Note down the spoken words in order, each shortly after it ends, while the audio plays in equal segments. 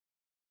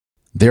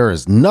There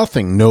is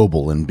nothing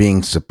noble in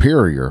being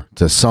superior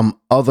to some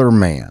other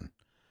man.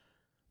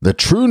 The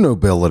true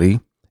nobility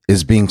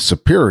is being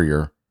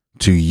superior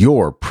to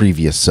your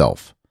previous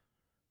self.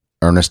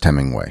 Ernest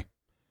Hemingway.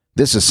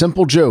 This is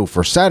Simple Joe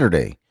for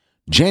Saturday,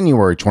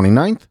 January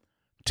 29th,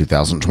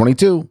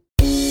 2022.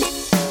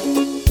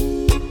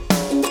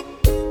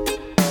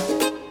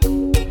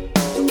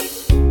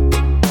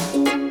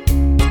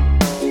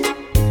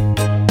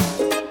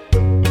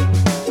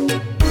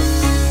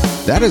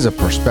 That is a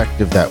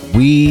perspective that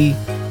we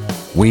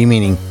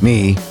meaning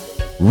me,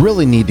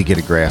 really need to get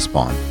a grasp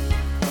on.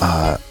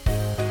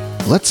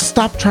 Let's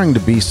stop trying to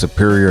be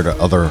superior to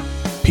other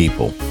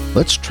people.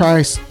 Let's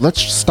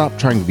stop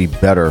trying to be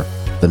better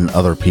than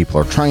other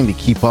people or trying to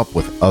keep up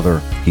with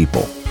other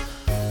people.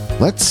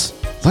 Let's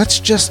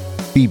just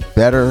be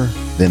better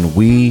than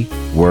we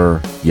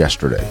were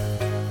yesterday.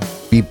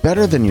 Be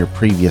better than your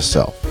previous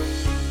self.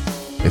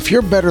 If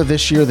you're better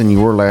this year than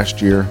you were last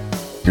year,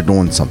 you're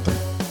doing something.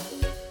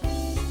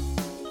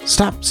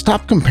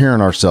 Stop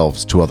comparing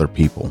ourselves to other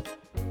people,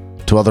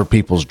 to other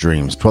people's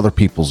dreams, to other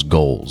people's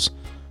goals,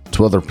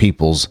 to other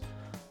people's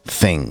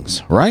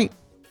things, right?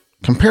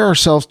 Compare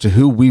ourselves to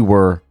who we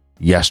were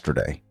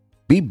yesterday.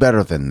 Be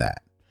better than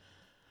that.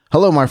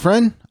 Hello, my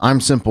friend.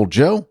 I'm Simple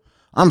Joe.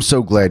 I'm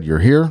so glad you're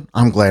here.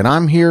 I'm glad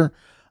I'm here.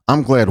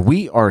 I'm glad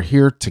we are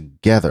here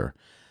together.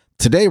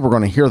 Today, we're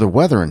going to hear the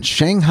weather in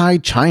Shanghai,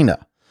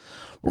 China.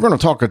 We're going to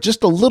talk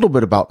just a little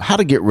bit about how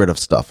to get rid of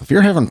stuff. If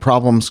you're having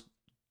problems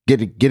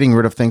getting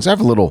rid of things, I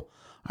have a little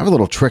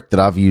trick that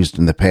I've used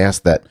in the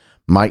past that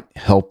might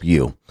help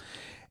you.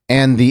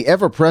 And the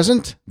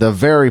ever-present, the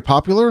very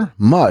popular,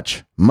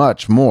 much,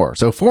 much more.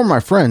 So for my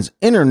friends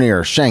in or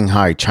near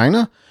Shanghai,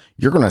 China,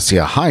 you're going to see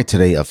a high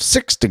today of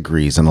 6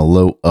 degrees and a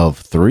low of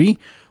 3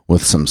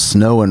 with some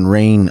snow and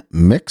rain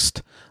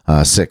mixed.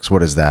 6,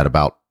 what is that,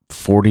 about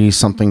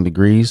 40-something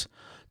degrees?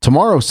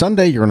 Tomorrow,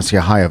 Sunday, you're going to see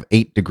a high of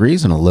 8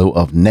 degrees and a low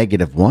of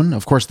 -1.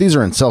 Of course, these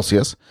are in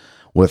Celsius,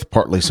 with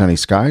partly sunny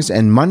skies,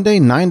 and Monday,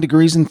 9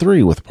 degrees and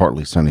 3 with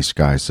partly sunny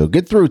skies. So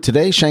get through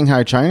today,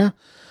 Shanghai, China.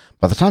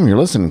 By the time you're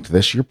listening to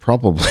this, you're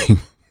probably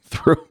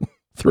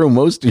through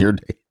most of your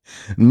day,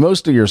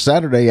 most of your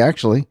Saturday,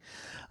 actually.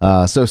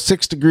 So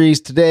 6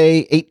 degrees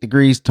today, 8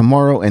 degrees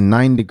tomorrow, and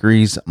 9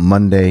 degrees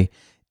Monday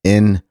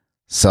in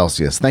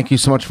Celsius. Thank you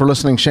so much for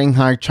listening,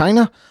 Shanghai,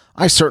 China.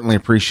 I certainly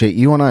appreciate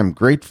you, and I'm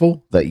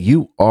grateful that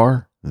you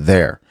are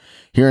there.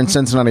 Here in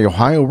Cincinnati,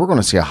 Ohio, we're going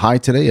to see a high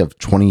today of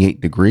 28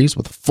 degrees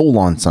with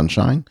full-on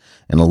sunshine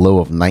and a low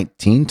of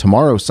 19.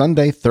 Tomorrow,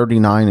 Sunday,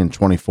 39 and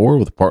 24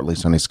 with partly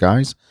sunny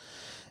skies.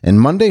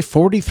 And Monday,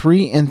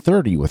 43 and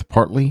 30 with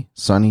partly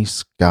sunny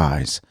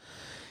skies.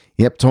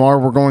 Yep, tomorrow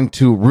we're going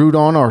to root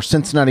on our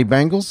Cincinnati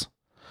Bengals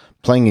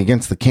playing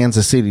against the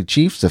Kansas City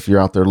Chiefs. If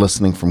you're out there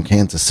listening from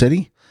Kansas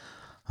City,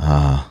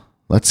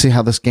 let's see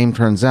how this game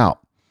turns out.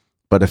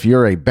 But if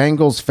you're a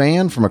Bengals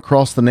fan from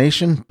across the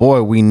nation,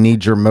 boy, we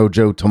need your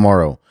mojo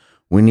tomorrow.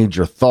 We need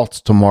your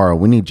thoughts tomorrow.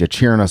 We need you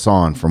cheering us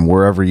on from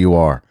wherever you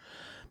are,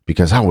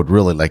 because I would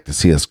really like to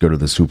see us go to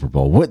the Super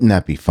Bowl. Wouldn't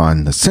that be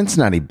fun? The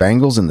Cincinnati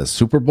Bengals in the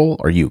Super Bowl?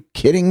 Are you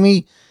kidding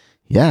me?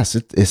 Yes,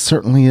 it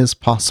certainly is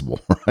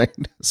possible, right?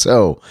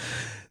 So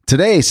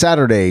today,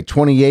 Saturday,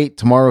 28,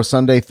 tomorrow,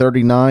 Sunday,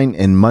 39,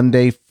 and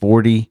Monday,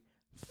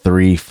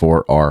 43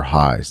 for our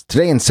highs.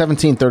 Today in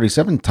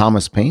 1737,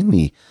 Thomas Paine,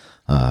 the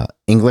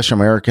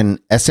English-American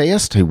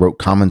essayist who wrote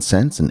Common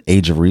Sense and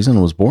Age of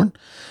Reason, was born.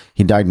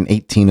 He died in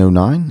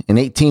 1809. In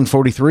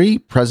 1843,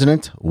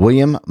 President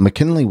William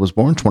McKinley was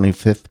born,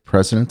 25th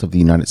President of the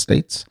United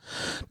States.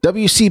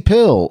 W.C.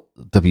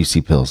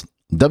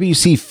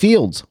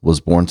 Fields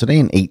was born today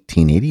in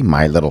 1880,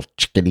 my little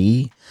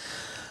chickadee.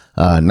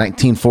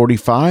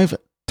 1945,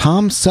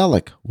 Tom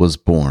Selleck was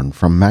born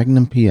from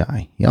Magnum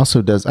P.I. He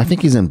also does, I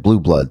think he's in Blue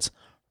Bloods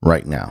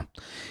right now.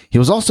 He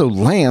was also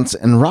Lance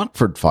in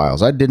Rockford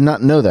Files. I did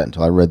not know that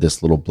until I read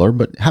this little blurb,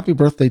 but happy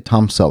birthday,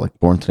 Tom Selleck,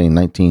 born today in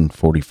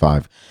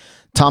 1945.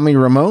 Tommy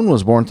Ramone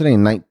was born today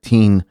in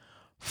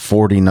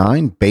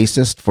 1949,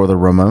 bassist for the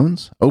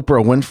Ramones.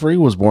 Oprah Winfrey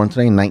was born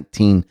today in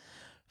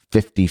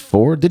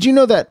 1954. Did you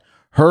know that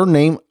her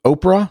name,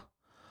 Oprah,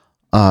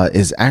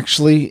 is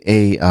actually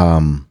a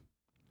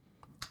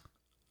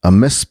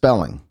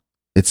misspelling?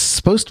 It's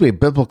supposed to be a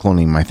biblical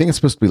name. I think it's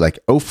supposed to be like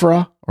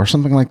Ophrah or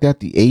something like that.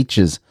 The H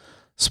is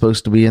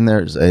supposed to be in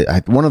there.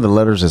 One of the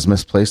letters is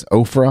misplaced.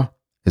 Ophrah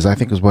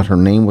is what her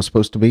name was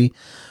supposed to be,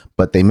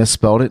 but they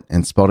misspelled it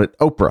and spelled it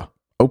Oprah.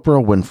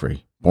 Oprah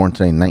Winfrey, born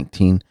today in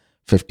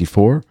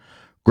 1954.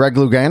 Greg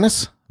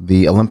Louganis,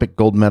 the Olympic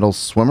gold medal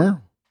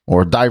swimmer,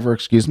 or diver,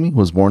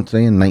 was born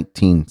today in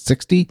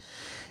 1960.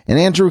 And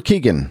Andrew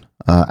Keegan,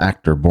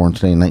 actor, born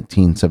today in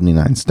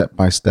 1979. Step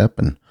by Step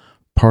and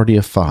Party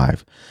of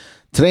Five.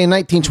 Today in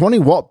 1920,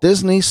 Walt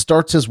Disney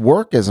starts his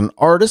work as an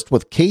artist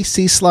with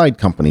KC Slide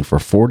Company for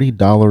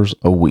 $40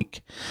 a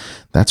week.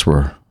 That's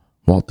where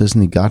Walt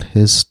Disney got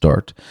his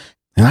start.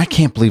 And I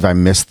can't believe I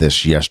missed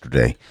this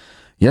yesterday.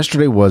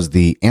 Yesterday was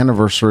the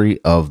anniversary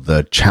of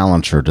the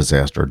Challenger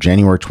disaster,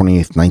 January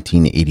 28th,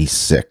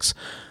 1986.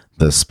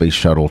 The Space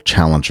Shuttle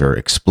Challenger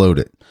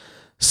exploded.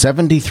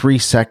 73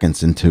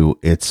 seconds into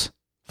its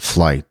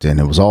flight, and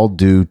it was all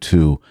due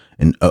to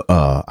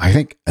I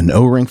think an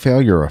O-ring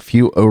failure, or a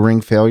few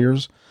O-ring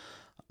failures.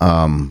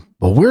 The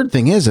weird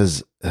thing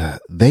is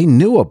they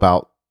knew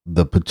about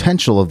the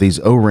potential of these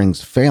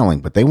O-rings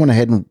failing, but they went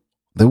ahead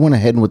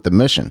with the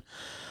mission.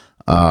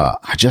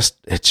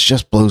 It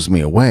just blows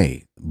me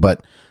away.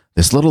 But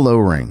this little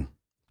O-ring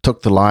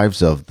took the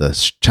lives of the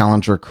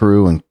Challenger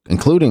crew,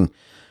 including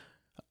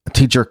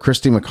teacher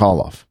Christy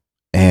McAuliffe.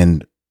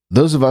 And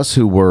those of us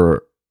who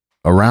were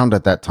around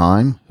at that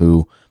time,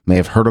 who may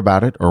have heard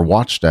about it or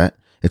watched it,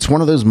 it's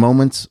one of those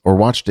moments, or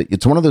watched it.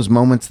 It's one of those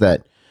moments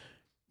that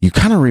you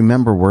kind of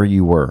remember where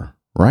you were,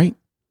 right?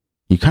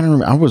 You kind of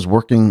remember.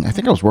 I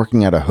think I was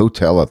working at a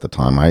hotel at the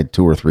time. I had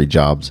 2 or 3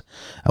 jobs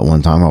at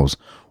one time. I was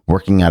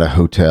working at a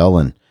hotel,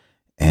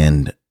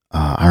 and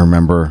I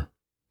remember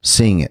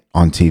seeing it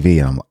on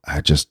TV, and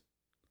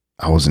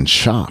I was in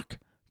shock,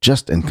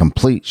 just in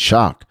complete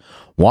shock,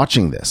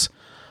 watching this.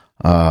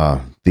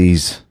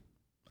 These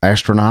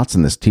astronauts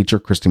and this teacher,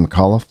 Christy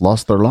McAuliffe,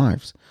 lost their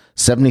lives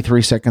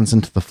 73 seconds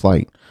into the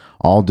flight,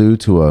 all due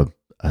to a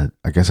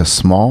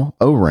small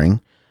O-ring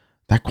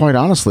that, quite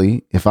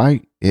honestly, if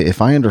I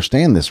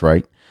understand this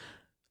right,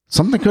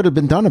 something could have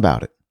been done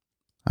about it.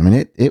 I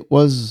mean, it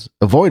was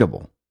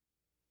avoidable,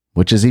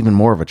 which is even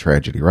more of a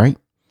tragedy, right?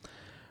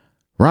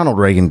 Ronald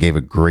Reagan gave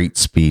a great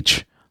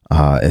speech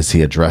as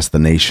he addressed the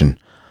nation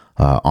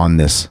on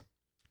this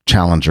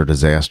Challenger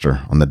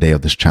disaster, on the day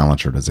of this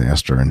Challenger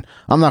disaster. And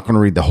I'm not going to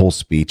read the whole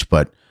speech,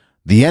 but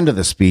the end of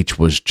the speech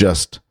was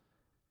just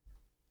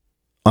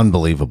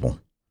unbelievable.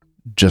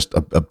 Just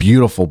a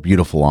beautiful,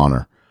 beautiful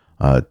honor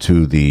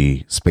to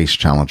the Space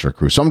Challenger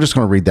crew. So I'm just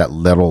going to read that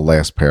little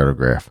last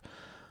paragraph.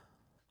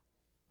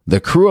 The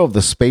crew of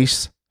the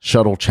Space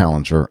Shuttle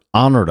Challenger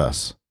honored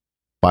us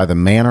by the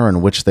manner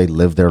in which they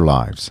lived their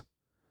lives.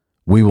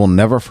 We will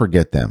never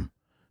forget them,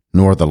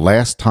 nor the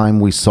last time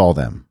we saw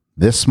them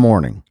this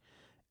morning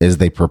as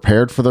they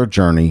prepared for their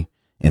journey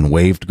and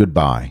waved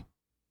goodbye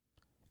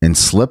and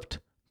slipped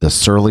the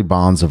surly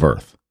bonds of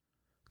earth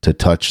to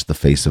touch the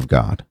face of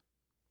God.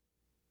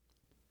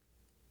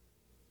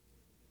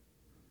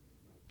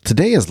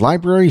 Today is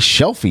Library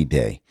Shelfie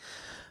Day.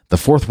 The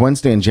fourth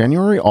Wednesday in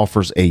January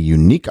offers a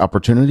unique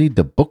opportunity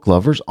to book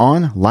lovers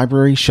on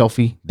Library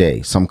Shelfie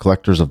Day. Some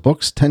collectors of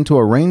books tend to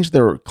arrange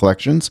their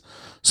collections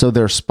so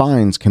their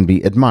spines can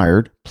be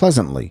admired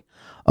pleasantly.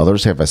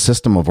 Others have a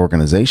system of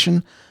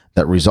organization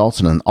that results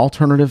in an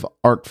alternative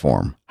art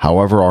form.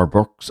 However our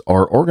books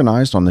are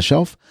organized on the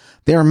shelf,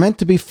 they are meant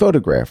to be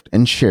photographed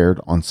and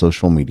shared on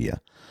social media.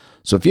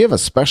 So if you have a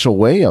special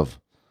way of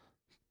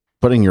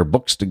putting your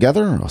books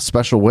together, a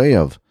special way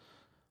of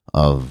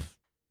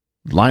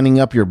lining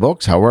up your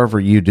books, however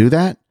you do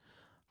that,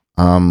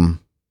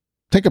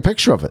 take a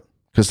picture of it,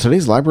 because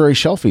today's Library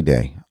Shelfie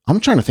Day. I'm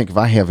trying to think if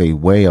I have a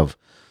way of...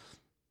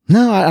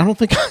 No, I don't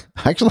think...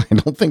 Actually, I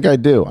don't think I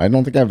do. I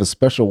don't think I have a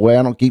special way.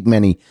 I don't keep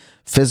many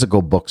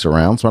physical books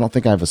around, so I don't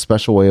think I have a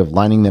special way of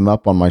lining them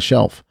up on my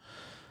shelf.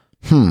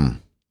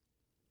 No,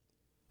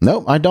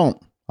 I don't.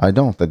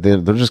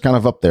 They're just kind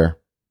of up there.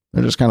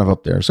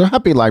 So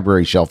happy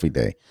Library Shelfie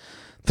Day.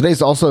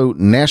 Today's also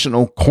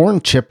National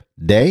Corn Chip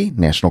Day.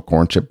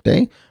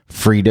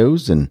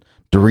 Fritos and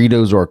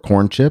Doritos are a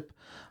corn chip.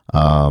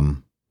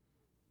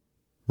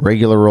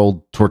 Regular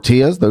old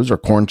tortillas, those are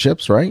corn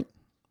chips, right?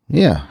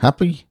 Yeah,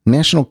 happy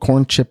National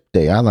Corn Chip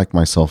Day. I like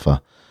myself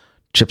a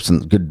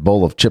good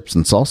bowl of chips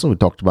and salsa. We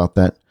talked about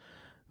that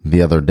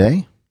the other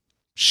day.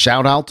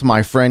 Shout out to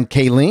my friend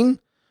Kayleen,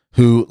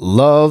 who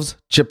loves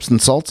chips and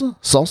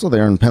salsa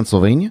there in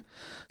Pennsylvania.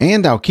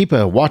 And I'll keep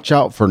a watch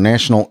out for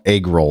National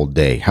Egg Roll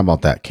Day. How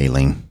about that,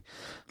 Kayleen?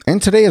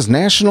 And today is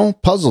National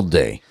Puzzle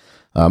Day.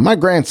 My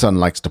grandson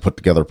likes to put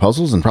together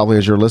puzzles, and probably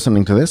as you're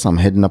listening to this, I'm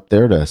heading up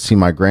there to see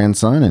my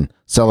grandson and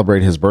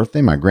celebrate his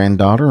birthday, my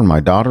granddaughter and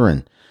my daughter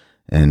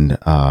and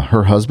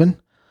her husband,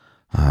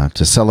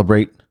 to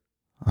celebrate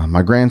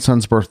my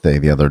grandson's birthday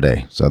the other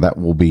day. So that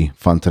will be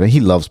fun today. He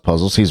loves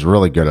puzzles. He's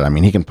really good at it. I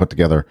mean, he can put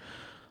together...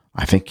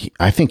 I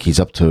think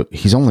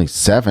he's only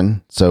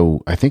 7,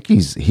 so I think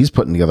he's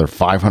putting together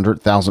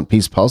 500,000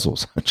 piece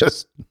puzzles.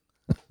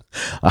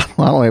 I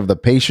don't have the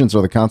patience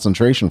or the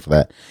concentration for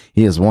that.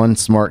 He is one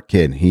smart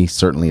kid. He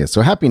certainly is.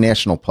 So happy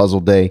National Puzzle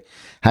Day,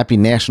 happy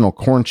National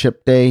Corn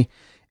Chip Day,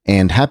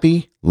 and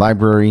happy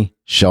Library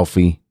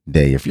Shelfie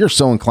Day. If you're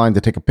so inclined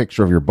to take a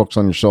picture of your books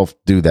on your shelf,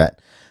 do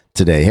that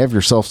today. Have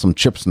yourself some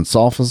chips and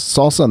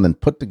salsa, and then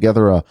put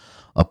together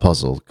a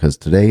puzzle, because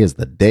today is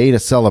the day to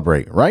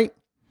celebrate, right?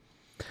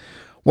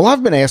 Well,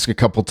 I've been asked a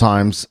couple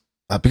times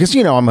because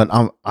I'm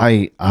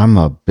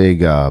a big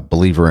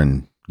believer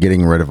in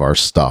getting rid of our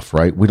stuff.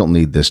 Right? We don't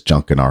need this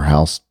junk in our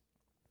house.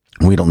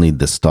 We don't need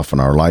this stuff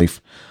in our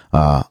life.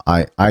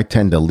 I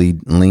tend to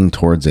lean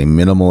towards a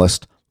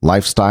minimalist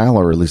lifestyle,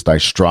 or at least I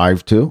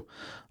strive to.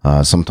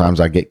 Sometimes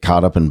I get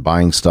caught up in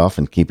buying stuff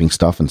and keeping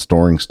stuff and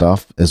storing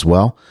stuff as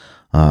well.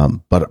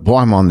 But boy,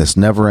 I'm on this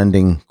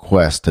never-ending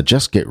quest to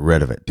just get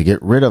rid of it, to get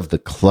rid of the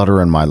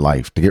clutter in my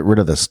life, to get rid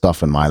of the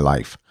stuff in my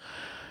life.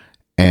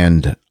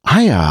 And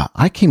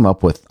I came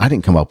up with, I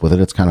didn't come up with it.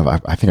 It's kind of,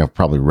 I think I've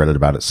probably read it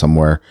about it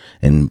somewhere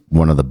in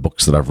one of the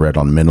books that I've read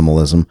on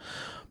minimalism.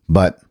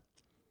 But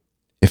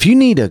if you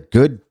need a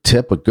good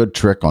tip, a good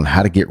trick on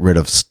how to get rid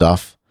of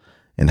stuff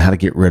and how to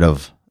get rid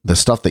of the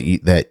stuff that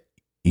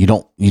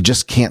you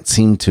just can't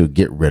seem to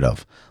get rid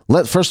of.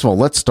 First of all,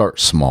 let's start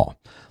small.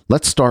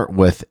 Let's start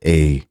with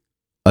a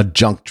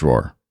junk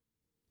drawer.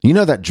 You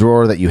know that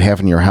drawer that you have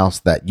in your house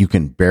that you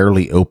can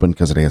barely open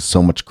because it has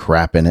so much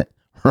crap in it,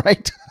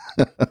 right?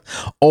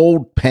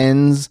 Old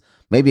pens,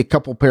 maybe a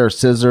couple pair of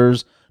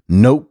scissors,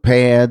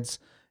 notepads,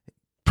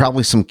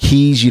 probably some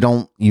keys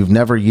you've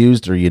never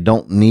used or you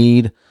don't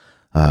need.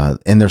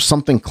 And there's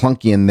something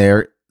clunky in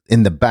there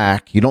in the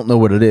back. You don't know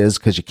what it is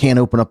because you can't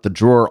open up the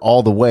drawer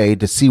all the way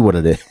to see what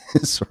it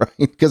is, right?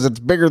 Because it's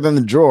bigger than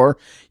the drawer.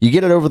 You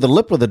get it over the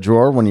lip of the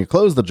drawer when you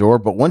close the drawer,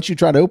 but once you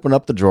try to open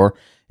up the drawer,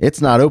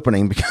 it's not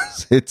opening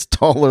because it's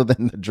taller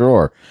than the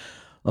drawer.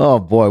 Oh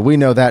boy, we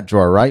know that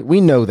drawer, right? We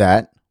know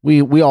that.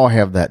 We all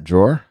have that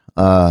drawer.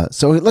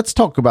 So let's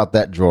talk about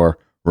that drawer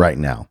right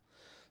now.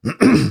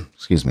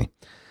 Excuse me.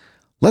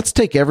 Let's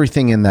take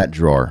everything in that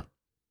drawer.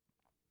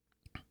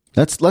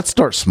 Let's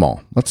start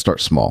small. Let's start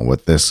small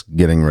with this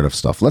getting rid of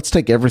stuff. Let's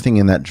take everything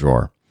in that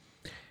drawer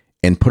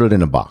and put it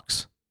in a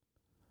box.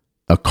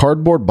 A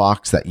cardboard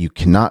box that you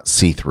cannot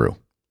see through.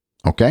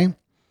 Okay?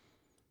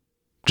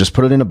 Just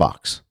put it in a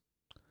box.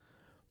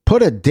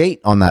 Put a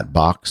date on that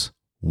box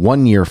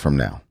 1 year from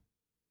now.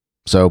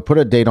 So put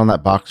a date on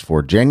that box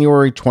for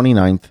January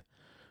 29th,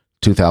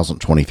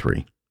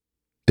 2023.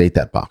 Date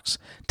that box.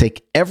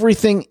 Take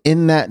everything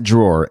in that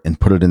drawer and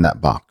put it in that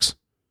box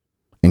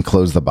and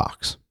close the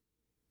box.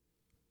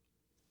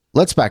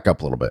 Let's back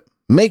up a little bit.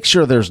 Make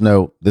sure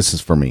this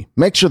is for me.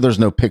 Make sure there's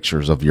no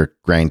pictures of your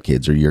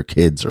grandkids or your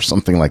kids or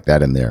something like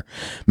that in there.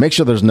 Make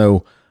sure there's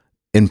no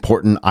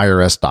important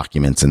IRS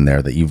documents in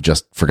there that you've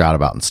just forgot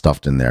about and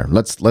stuffed in there.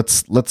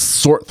 Let's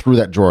sort through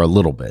that drawer a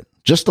little bit,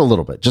 just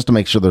to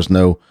make sure there's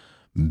no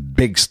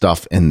big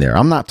stuff in there.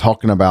 I'm not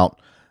talking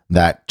about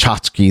that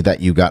tchotchke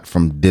that you got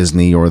from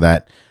Disney or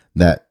that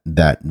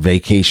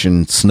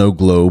vacation snow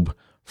globe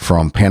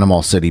from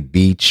Panama City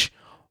Beach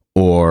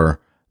or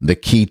the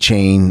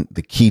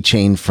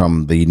keychain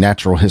from the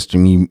Natural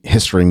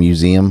History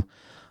Museum,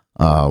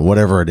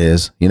 whatever it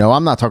is.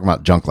 I'm not talking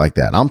about junk like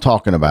that. I'm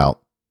talking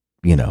about,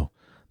 the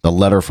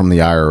letter from the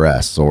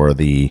IRS or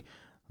the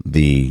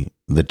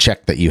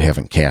check that you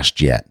haven't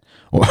cashed yet,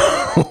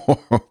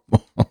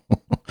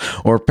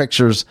 or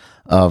pictures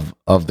of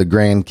the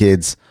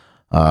grandkids'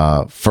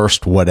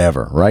 first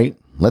whatever, right?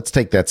 Let's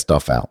take that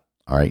stuff out,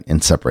 all right,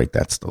 and separate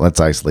that stuff. Let's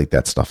isolate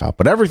that stuff out.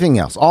 But everything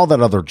else, all that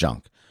other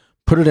junk,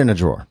 put it in a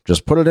drawer.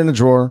 Just put it in a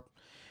drawer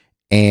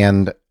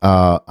and,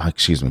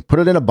 put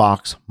it in a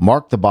box,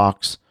 mark the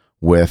box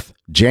with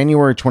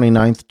January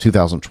 29th,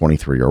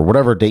 2023, or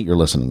whatever date you're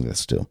listening to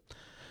this to,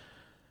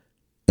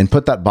 and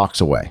put that box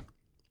away.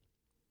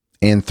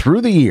 And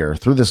through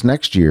this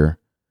next year,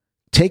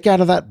 take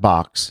out of that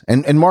box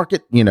and mark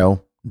it,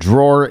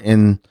 drawer,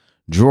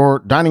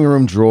 dining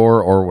room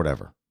drawer or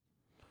whatever.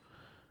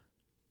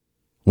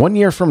 1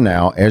 year from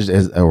now, as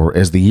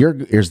the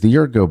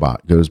year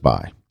goes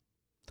by,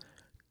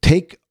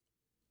 take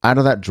out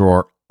of that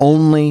drawer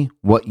only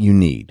what you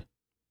need.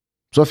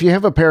 So if you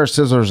have a pair of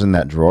scissors in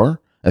that drawer,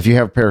 if you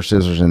have a pair of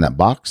scissors in that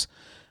box,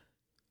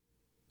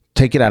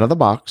 take it out of the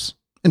box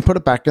and put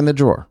it back in the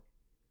drawer.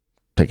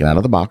 Take it out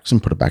of the box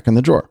and put it back in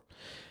the drawer.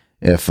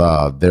 If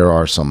there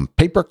are some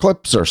paper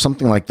clips or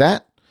something like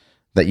that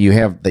you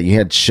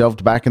had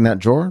shoved back in that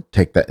drawer,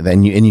 take that.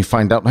 Then you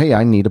find out, hey,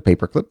 I need a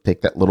paper clip. Take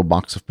that little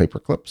box of paper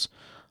clips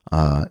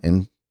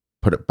and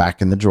put it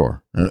back in the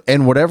drawer.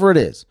 And whatever it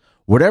is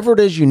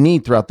you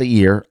need throughout the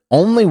year,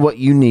 only what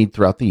you need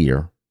throughout the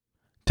year,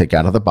 take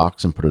out of the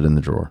box and put it in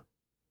the drawer.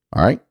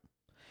 All right.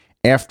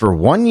 After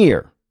 1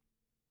 year,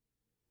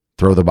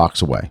 throw the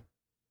box away.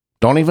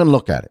 Don't even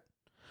look at it.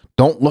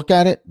 Don't look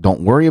at it.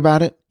 Don't worry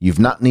about it. You've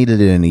not needed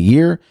it in a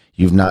year.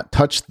 You've not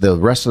touched the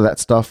rest of that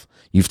stuff.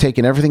 You've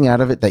taken everything out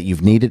of it that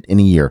you've needed in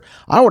a year.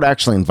 I would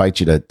actually invite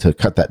you to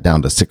cut that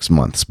down to 6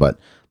 months, but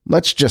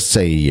let's just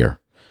say a year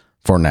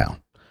for now.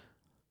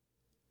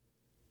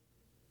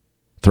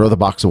 Throw the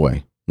box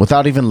away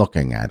without even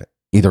looking at it,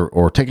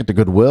 or take it to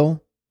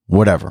Goodwill,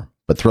 whatever,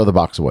 but throw the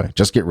box away.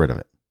 Just get rid of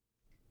it.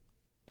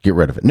 Get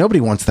rid of it. Nobody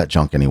wants that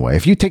junk anyway.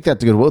 If you take that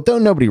to Goodwill,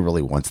 nobody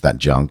really wants that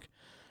junk.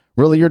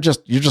 Really, you're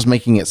just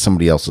making it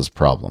somebody else's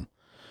problem.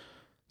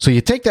 So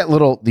you take that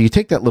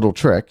little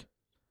trick,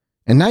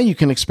 and now you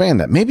can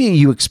expand that. Maybe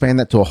you expand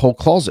that to a whole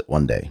closet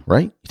one day,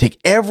 right? You take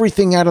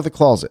everything out of the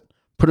closet,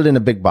 put it in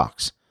a big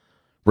box.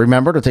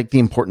 Remember to take the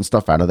important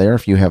stuff out of there.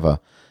 If you have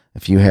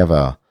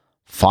a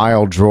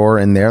file drawer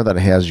in there that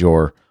has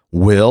your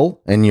will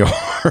and your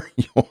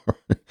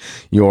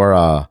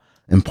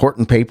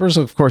important papers,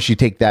 of course you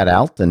take that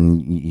out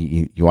and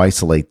you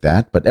isolate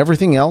that. But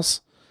everything else,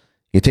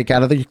 you take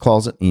out of the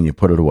closet and you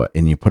put it away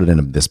and you put it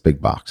in this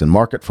big box and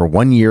mark it for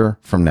 1 year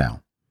from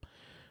now.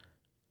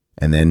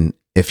 And then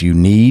if you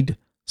need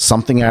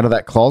something out of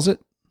that closet,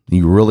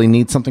 you really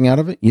need something out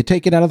of it, you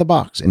take it out of the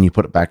box and you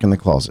put it back in the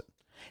closet.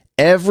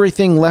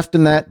 Everything left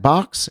in that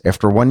box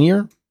after 1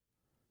 year,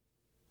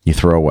 you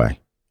throw away,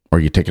 or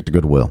you take it to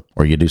Goodwill,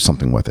 or you do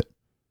something with it.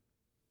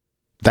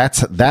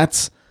 That's a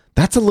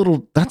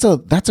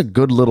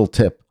good little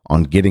tip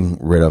on getting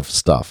rid of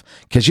stuff,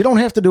 because you don't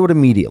have to do it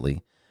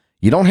immediately.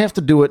 You don't have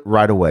to do it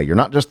right away. You're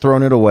not just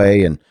throwing it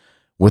away and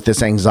with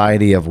this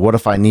anxiety of what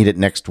if I need it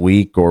next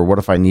week, or what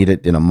if I need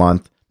it in a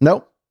month?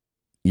 Nope.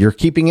 You're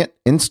keeping it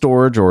in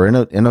storage or in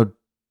a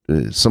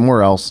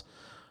somewhere else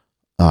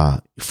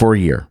for a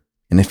year.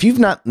 And if you've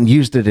not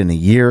used it in a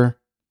year,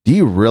 do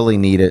you really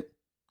need it?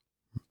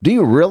 Do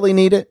you really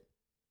need it?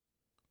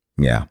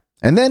 Yeah.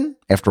 And then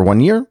after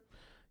 1 year,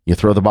 you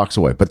throw the box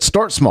away. But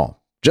start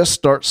small. Just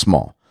start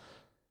small.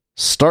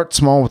 Start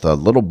small with a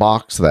little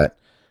box that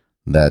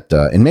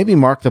and maybe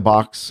mark the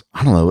box,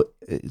 I don't know,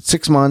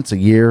 6 months, a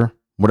year,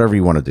 whatever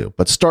you want to do.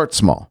 But start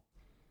small.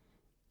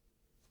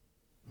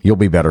 You'll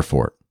be better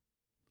for it.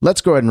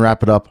 Let's go ahead and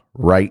wrap it up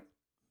right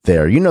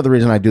there. You know the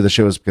reason I do the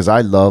show is because I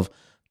love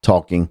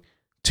talking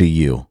to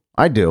you.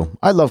 I do.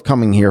 I love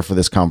coming here for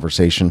this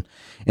conversation.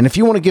 And if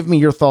you want to give me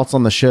your thoughts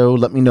on the show,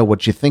 let me know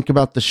what you think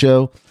about the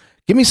show.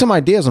 Give me some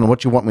ideas on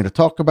what you want me to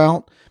talk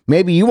about.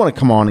 Maybe you want to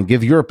come on and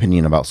give your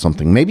opinion about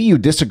something. Maybe you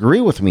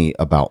disagree with me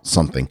about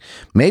something.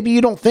 Maybe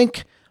you don't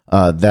think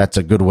that's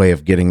a good way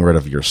of getting rid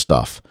of your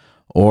stuff,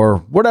 or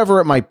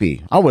whatever it might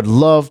be. I would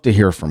love to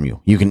hear from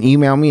you. You can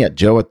email me at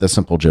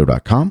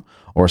joe@thesimplejoe.com,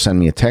 or send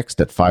me a text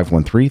at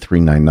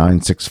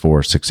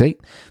 513-399-6468.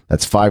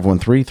 That's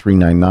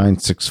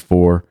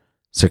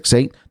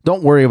 513-399-6468.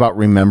 Don't worry about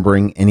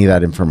remembering any of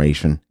that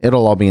information.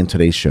 It'll all be in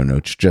today's show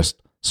notes. Just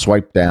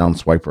swipe down,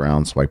 swipe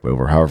around, swipe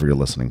over, however you're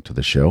listening to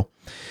the show.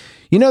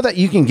 You know that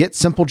you can get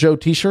Simple Joe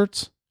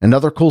t-shirts and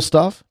other cool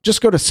stuff? Just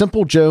go to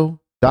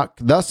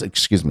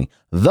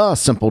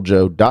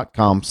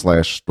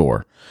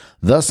thesimplejoe.com/store.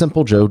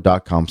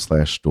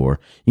 thesimplejoe.com/store.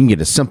 You can get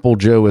a Simple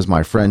Joe is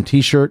my friend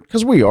t-shirt,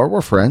 because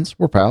we're friends,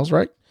 we're pals,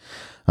 right?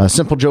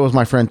 Simple Joe is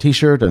my friend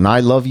t-shirt, and I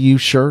love you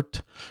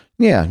shirt.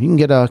 Yeah, you can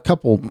get a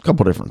couple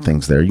different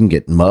things there. You can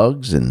get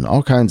mugs and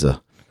all kinds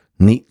of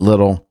neat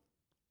little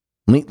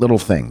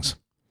things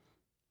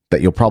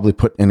that you'll probably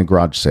put in a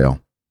garage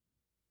sale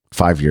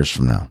 5 years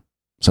from now.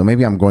 So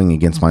maybe I'm going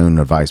against my own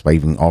advice by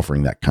even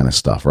offering that kind of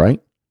stuff, right?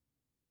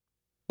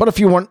 But if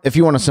you want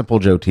a Simple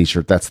Joe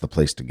t-shirt, that's the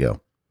place to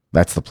go.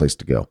 That's the place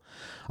to go.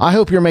 I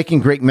hope you're making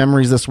great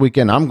memories this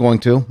weekend. I'm going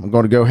to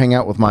go hang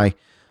out with my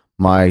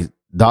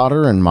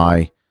daughter and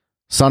my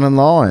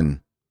son-in-law and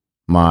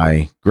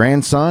my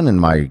grandson and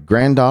my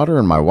granddaughter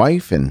and my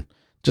wife, and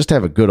just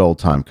have a good old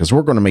time, because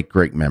we're going to make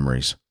great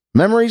memories.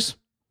 Memories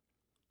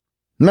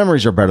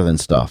are better than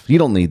stuff. You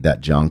don't need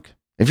that junk.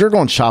 If you're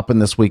going shopping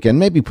this weekend,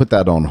 maybe put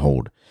that on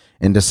hold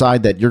and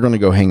decide that you're going to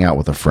go hang out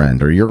with a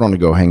friend, or you're going to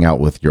go hang out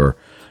with your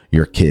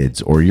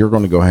kids, or you're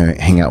going to go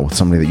hang out with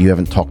somebody that you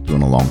haven't talked to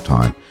in a long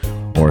time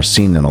or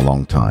seen in a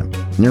long time.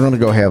 And you're going to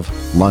go have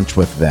lunch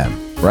with them,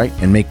 right?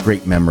 And make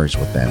great memories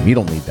with them. You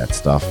don't need that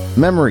stuff.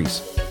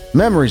 Memories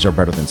are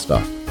better than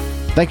stuff.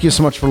 Thank you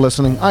so much for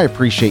listening. I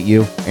appreciate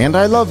you, and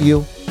I love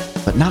you,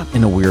 but not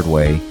in a weird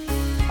way.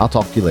 I'll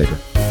talk to you later.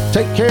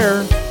 Take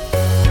care.